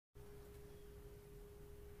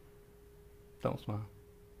Don't smile.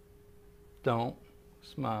 Don't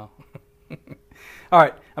smile. All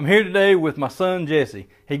right, I'm here today with my son Jesse.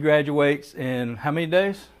 He graduates in how many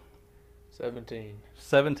days? 17.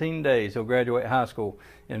 17 days he'll graduate high school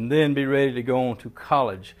and then be ready to go on to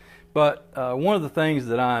college. But one of the things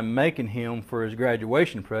that I'm making him for his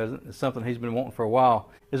graduation present is something he's been wanting for a while,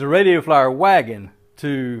 is a radio flyer wagon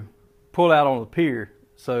to pull out on the pier.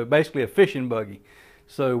 So basically a fishing buggy.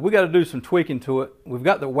 So we got to do some tweaking to it. We've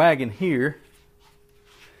got the wagon here,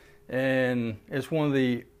 and it's one of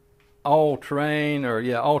the all-terrain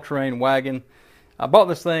wagon. I bought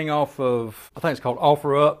this thing off of, I think it's called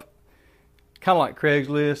Offer Up, kind of like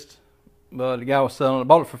Craigslist, but the guy was selling it. I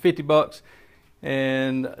bought it for 50 bucks,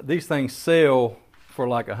 and these things sell for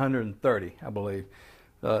like 130, I believe.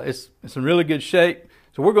 It's in really good shape.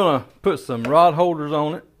 So we're gonna put some rod holders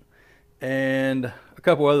on it and a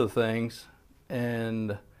couple other things,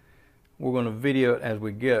 and we're gonna video it as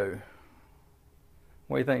we go.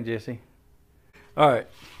 What do you think, Jesse? All right,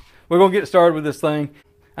 we're gonna get started with this thing.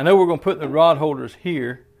 I know we're gonna put the rod holders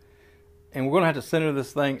here, and we're gonna have to center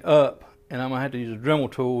this thing up, and I'm gonna have to use a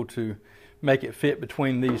Dremel tool to make it fit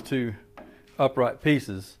between these two upright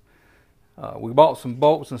pieces. We bought some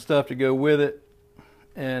bolts and stuff to go with it,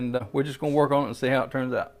 and we're just gonna work on it and see how it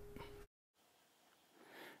turns out.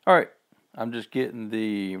 All right, I'm just getting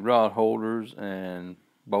the rod holders and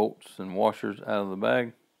bolts and washers out of the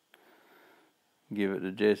bag. Give it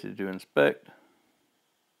to Jesse to inspect.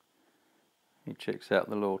 He checks out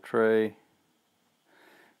the little tray.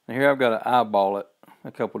 Now here I've got to eyeball it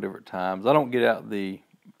a couple different times. I don't get out the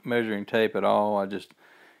measuring tape at all. I just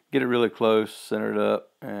get it really close, center it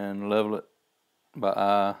up, and level it by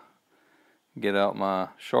eye. Get out my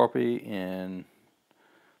Sharpie and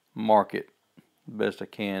mark it the best I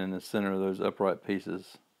can in the center of those upright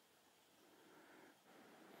pieces.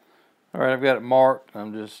 Alright, I've got it marked.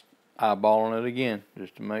 I'm just eyeballing it again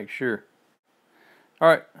just to make sure.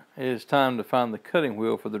 Alright, it is time to find the cutting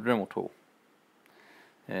wheel for the Dremel tool.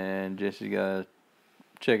 And Jesse's got to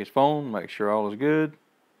check his phone, make sure all is good,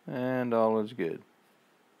 and all is good.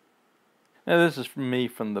 Now this is from me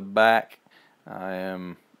from the back. I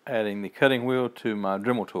am adding the cutting wheel to my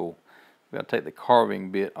Dremel tool. I've got to take the carving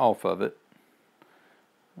bit off of it.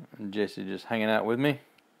 And Jesse just hanging out with me.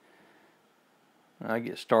 I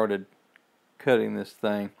get started cutting this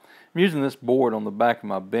thing. I'm using this board on the back of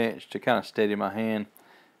my bench to kind of steady my hand.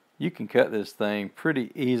 You can cut this thing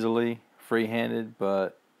pretty easily free-handed,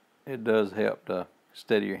 but it does help to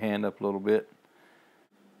steady your hand up a little bit.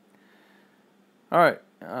 Alright,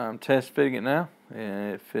 I'm test fitting it now,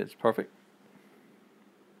 and it fits perfect.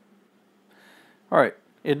 Alright,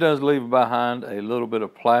 it does leave behind a little bit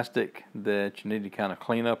of plastic that you need to kind of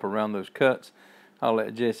clean up around those cuts. I'll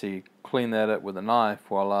let Jesse clean that up with a knife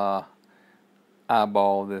while I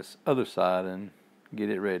eyeball this other side and get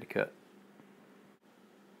it ready to cut.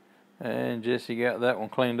 And Jesse got that one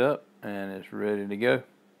cleaned up and it's ready to go.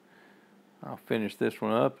 I'll finish this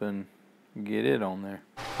one up and get it on there.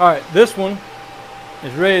 Alright, this one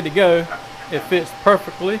is ready to go. It fits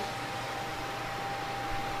perfectly.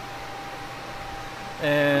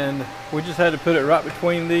 And we just had to put it right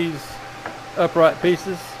between these upright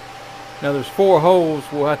pieces. Now there's 4 holes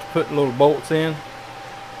we'll have to put little bolts in.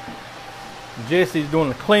 Jesse's doing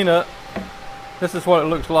the cleanup. This is what it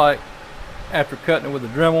looks like after cutting it with the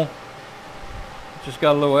Dremel. Just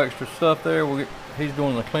got a little extra stuff there. He's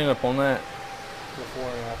doing the cleanup on that. Before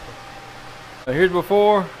and after. So here's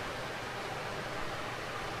before,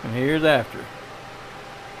 and here's after.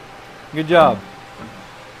 Good job.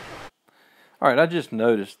 Alright, I just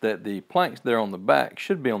noticed that the planks there on the back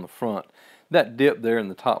should be on the front. That dip there in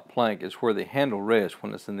the top plank is where the handle rests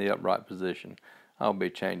when it's in the upright position. I'll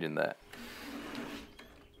be changing that.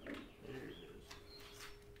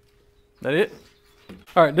 That it?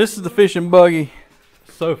 Alright, this is the fishing buggy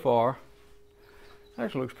so far.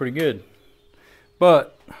 Actually looks pretty good.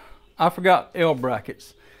 But I forgot L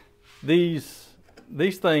brackets. These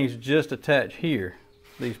things just attach here,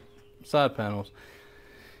 these side panels.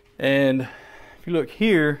 And if you look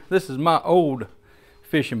here, this is my old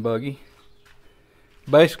fishing buggy.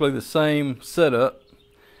 Basically the same setup.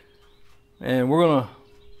 And we're gonna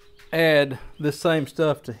add this same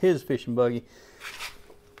stuff to his fishing buggy.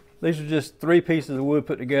 These are just 3 pieces of wood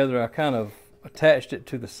put together. I kind of attached it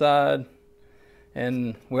to the side,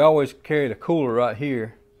 and we always carried a cooler right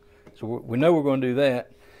here, so we know we're going to do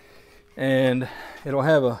that. And it'll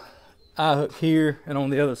have a eye hook here, and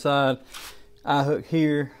on the other side eye hook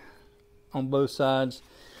here on both sides.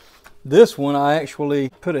 This one I actually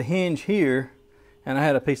put a hinge here, and I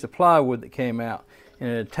had a piece of plywood that came out and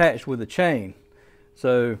it attached with a chain.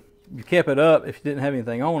 So you kept it up if you didn't have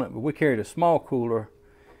anything on it, but we carried a small cooler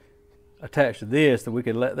attached to this that we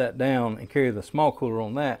could let that down and carry the small cooler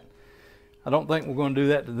on that. I don't think we're going to do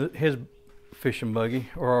that to his fishing buggy,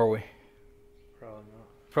 or are we? Probably not.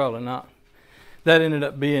 Probably not. That ended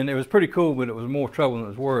up being, it was pretty cool, but it was more trouble than it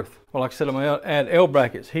was worth. Well, like I said, I'm going to add L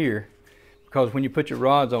brackets here, because when you put your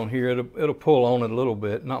rods on here, it'll pull on it a little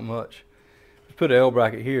bit, not much. Just put an L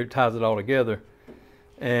bracket here, it ties it all together.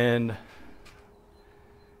 And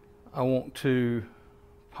I want to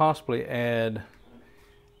possibly add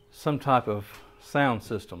some type of sound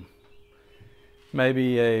system.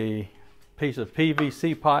 Maybe a piece of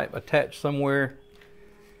PVC pipe attached somewhere,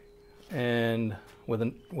 and with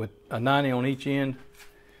a 90 on each end,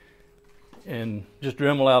 and just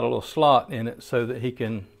Dremel out a little slot in it so that he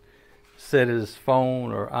can set his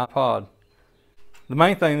phone or iPod. The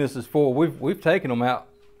main thing this is for, we've taken them out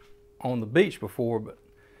on the beach before, but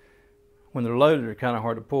when they're loaded, they're kind of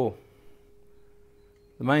hard to pull.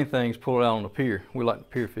 The main thing is pull it out on the pier. We like to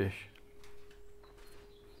pier fish.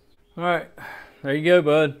 All right, there you go,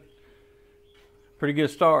 bud. Pretty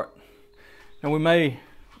good start. And I may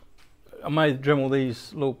Dremel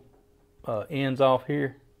these little ends off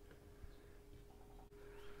here,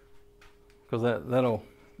 because that'll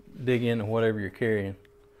dig into whatever you're carrying.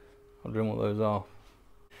 I'll Dremel those off.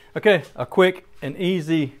 Okay, a quick and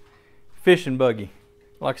easy fishing buggy.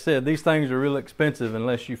 Like I said, these things are really expensive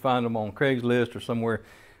unless you find them on Craigslist or somewhere.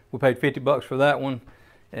 We paid 50 bucks for that one,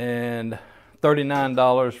 and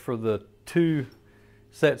 $39 for the 2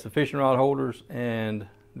 sets of fishing rod holders and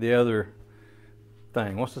the other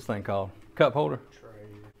thing. What's this thing called? Cup holder? Tray.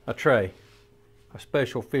 A tray. A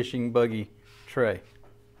special fishing buggy tray.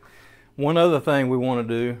 One other thing we want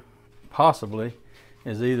to do, possibly,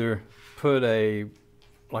 is either put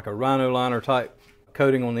like a rhino liner type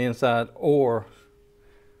coating on the inside, or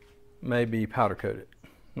maybe powder coat it.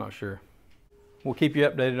 Not sure. We'll keep you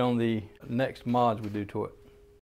updated on the next mods we do to it.